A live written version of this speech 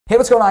Hey,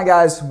 what's going on,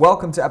 guys?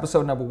 Welcome to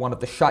episode number 1 of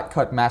the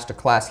Shotcut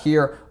Masterclass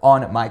here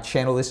on my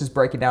channel. This is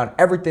breaking down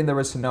everything there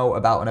is to know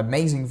about an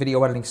amazing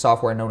video editing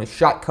software known as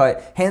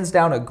Shotcut. Hands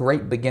down, a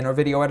great beginner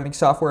video editing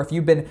software. If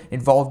you've been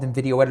involved in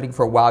video editing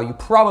for a while, you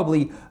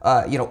probably,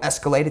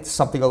 escalated to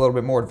something a little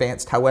bit more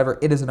advanced. However,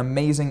 it is an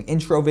amazing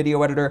intro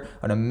video editor,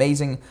 an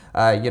amazing,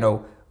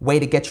 way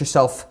to get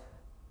yourself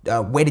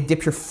way to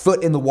dip your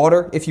foot in the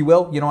water, if you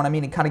will, you know what I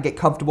mean, and kind of get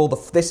comfortable.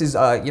 This is,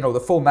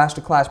 the full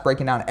masterclass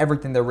breaking down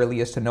everything there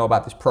really is to know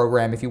about this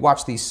program. If you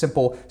watch these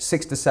simple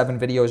 6 to 7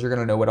 videos, you're going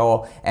to know it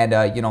all, and,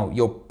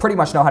 you'll pretty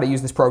much know how to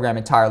use this program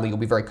entirely. You'll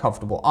be very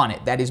comfortable on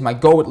it. That is my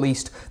goal, at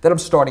least, that I'm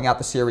starting out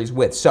the series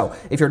with. So,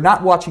 if you're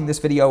not watching this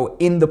video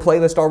in the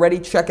playlist already,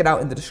 check it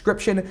out in the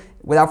description.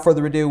 Without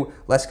further ado,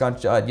 let's go,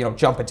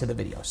 jump into the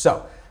video.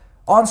 So,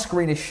 on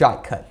screen is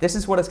Shotcut. This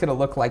is what it's going to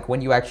look like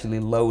when you actually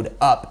load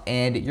up,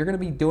 and you're going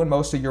to be doing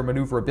most of your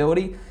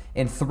maneuverability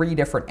in 3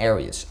 different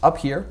areas. Up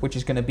here, which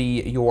is going to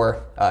be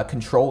your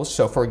controls.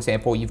 So, for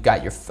example, you've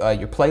got your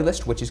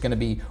playlist, which is going to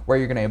be where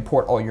you're going to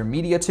import all your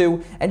media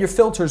to, and your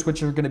filters,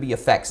 which are going to be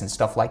effects and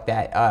stuff like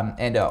that.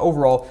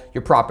 Overall,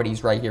 your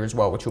properties right here as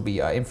well, which will be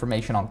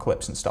information on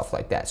clips and stuff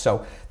like that.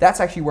 So that's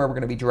actually where we're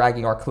going to be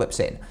dragging our clips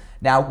in.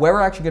 Now, where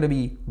we're actually going to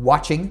be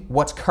watching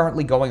what's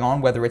currently going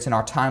on, whether it's in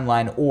our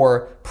timeline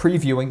or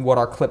previewing what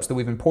our clips that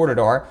we've imported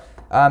are,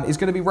 is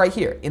going to be right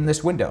here in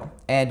this window.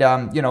 And,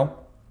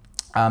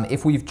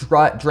 if we've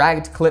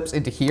dragged clips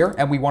into here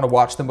and we want to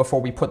watch them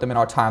before we put them in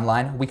our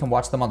timeline, we can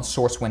watch them on the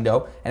source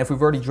window. And if we've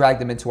already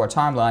dragged them into our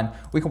timeline,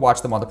 we can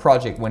watch them on the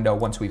project window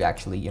once we've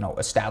actually,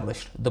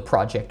 established the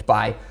project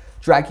by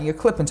dragging a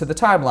clip into the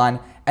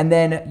timeline. And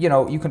then,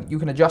 you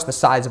can adjust the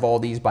size of all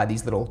these by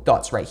these little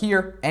dots right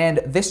here.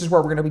 And this is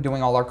where we're going to be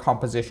doing all our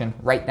composition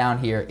right down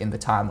here in the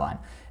timeline.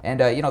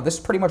 And, this is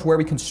pretty much where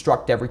we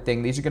construct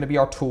everything. These are going to be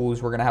our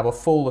tools. We're going to have a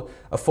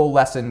full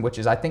lesson, which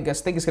is, I think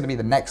it's going to be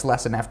the next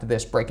lesson after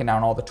this, breaking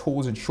down all the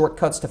tools and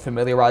shortcuts to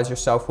familiarize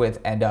yourself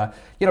with, and,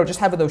 just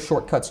having those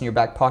shortcuts in your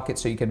back pocket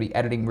so you can be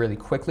editing really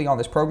quickly on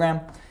this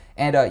program.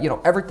 And,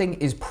 everything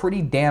is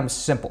pretty damn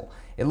simple.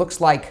 It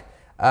looks like,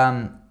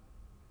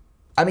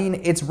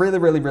 it's really,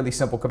 really, really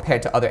simple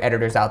compared to other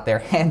editors out there.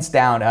 Hands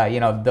down,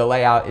 the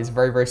layout is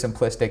very, very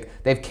simplistic.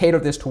 They've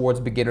catered this towards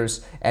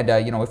beginners. And,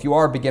 if you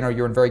are a beginner,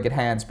 you're in very good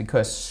hands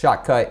because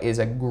Shotcut is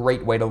a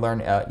great way to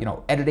learn,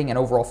 editing and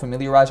overall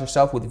familiarize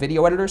yourself with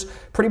video editors.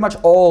 Pretty much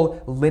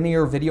all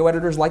linear video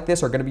editors like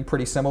this are going to be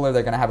pretty similar.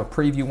 They're going to have a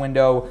preview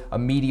window, a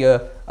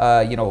media,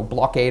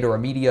 blockade or a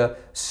media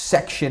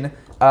section.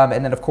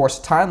 And then, of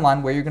course,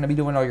 timeline, where you're going to be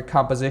doing all your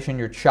composition,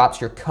 your chops,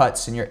 your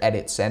cuts, and your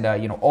edits, and,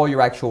 all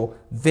your actual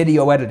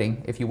video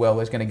editing, if you will,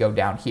 is going to go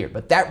down here.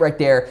 But that right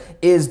there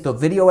is the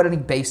video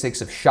editing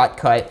basics of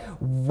Shotcut.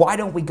 Why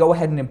don't we go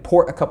ahead and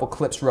import a couple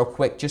clips real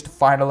quick just to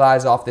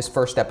finalize off this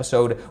first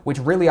episode, which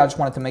really I just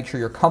wanted to make sure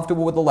you're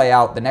comfortable with the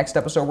layout. The next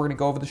episode, we're going to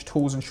go over the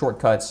tools and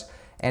shortcuts.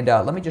 And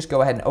let me just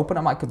go ahead and open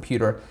up my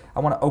computer.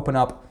 I want to open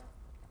up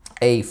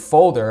a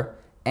folder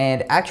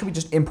and actually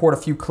just import a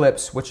few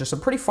clips, which are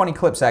some pretty funny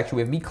clips,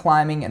 actually, of me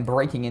climbing and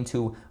breaking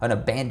into an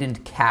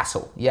abandoned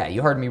castle. Yeah,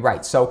 you heard me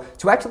right. So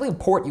to actually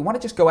import, you want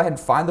to just go ahead and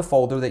find the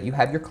folder that you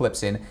have your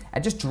clips in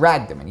and just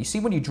drag them. And you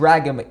see when you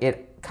drag them,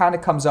 it kind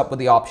of comes up with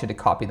the option to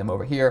copy them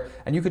over here,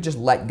 and you could just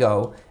let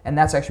go, and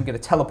that's actually going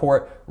to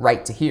teleport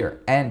right to here.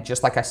 And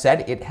just like I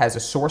said, it has a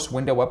source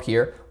window up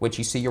here, which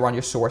you see you're on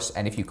your source,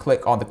 and if you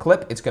click on the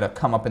clip, it's going to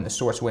come up in the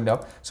source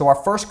window. So our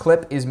first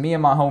clip is me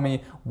and my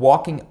homie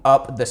walking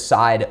up the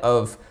side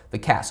of the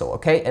castle,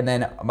 okay? And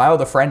then my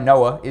other friend,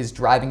 Noah, is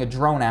driving a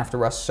drone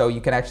after us, so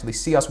you can actually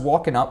see us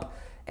walking up,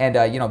 and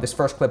this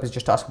first clip is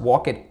just us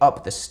walking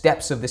up the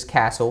steps of this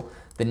castle.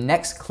 The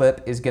next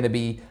clip is going to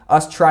be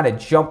us trying to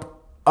jump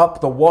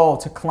up the wall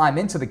to climb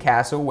into the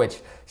castle,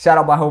 which, shout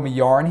out my homie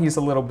Yarn, he's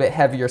a little bit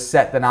heavier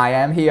set than I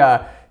am.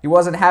 He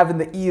wasn't having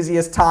the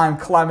easiest time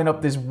climbing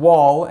up this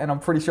wall, and I'm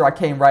pretty sure I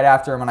came right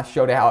after him and I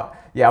showed it how,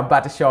 I'm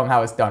about to show him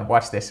how it's done.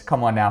 Watch this,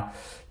 come on now.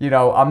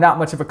 I'm not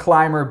much of a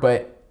climber,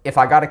 but if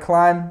I gotta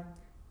climb,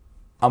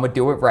 I'm gonna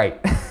do it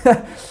right.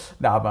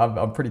 No,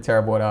 I'm pretty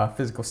terrible at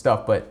physical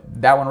stuff, but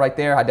that one right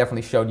there, I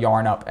definitely showed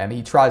Yarn up, and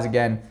he tries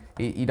again,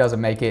 he doesn't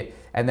make it.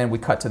 And then we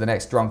cut to the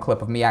next drone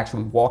clip of me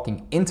actually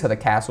walking into the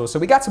castle. So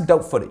we got some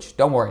dope footage,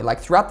 don't worry. Like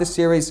throughout this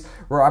series,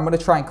 where I'm going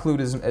to try and include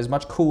as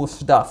much cool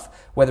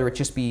stuff, whether it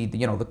just be,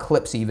 the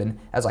clips even,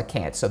 as I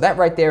can. So that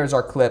right there is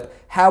our clip.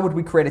 How would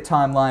we create a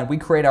timeline? We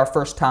create our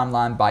first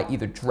timeline by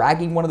either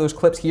dragging one of those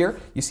clips here.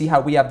 You see how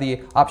we have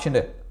the option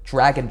to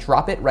drag and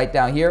drop it right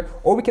down here,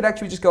 or we could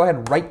actually just go ahead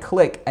and right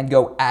click and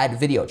go add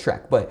video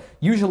track. But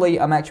usually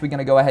I'm actually going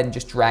to go ahead and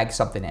just drag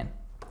something in,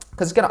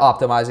 because it's going to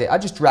optimize it. I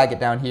just drag it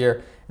down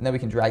here, and then we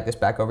can drag this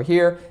back over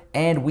here,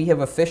 and we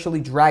have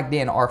officially dragged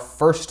in our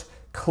first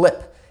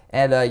clip.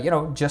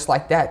 And, just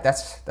like that,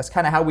 that's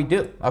kind of how we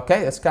do,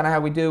 okay? That's kind of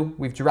how we do.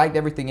 We've dragged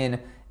everything in,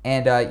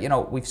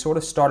 and, we've sort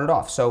of started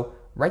off. So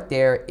right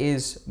there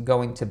is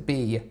going to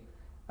be,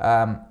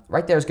 where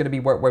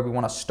we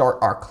want to start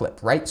our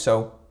clip, right?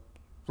 So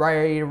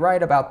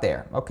right about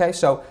there, okay?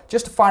 So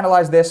just to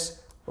finalize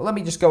this, Well, let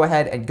me just go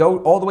ahead and go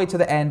all the way to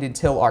the end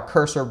until our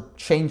cursor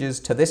changes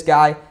to this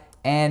guy.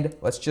 And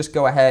let's just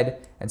go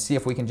ahead and see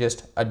if we can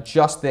just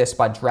adjust this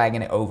by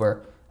dragging it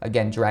over.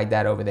 Again, drag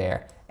that over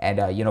there.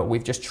 And, you know,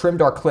 we've just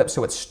trimmed our clip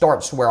so it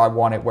starts where I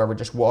want it, where we're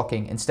just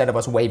walking instead of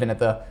us waving at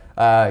the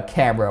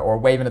camera or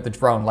waving at the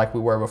drone like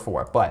we were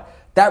before. But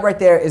that right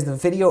there is the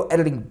video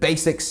editing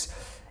basics.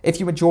 If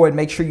you enjoyed,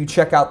 make sure you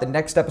check out the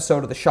next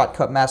episode of the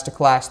Shotcut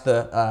Masterclass.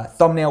 The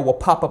thumbnail will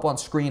pop up on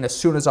screen as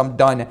soon as I'm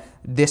done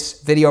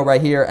this video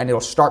right here, and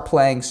it'll start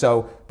playing.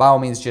 So by all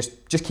means,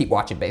 just keep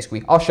watching,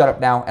 basically. I'll shut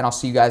up now, and I'll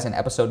see you guys in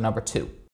episode number 2.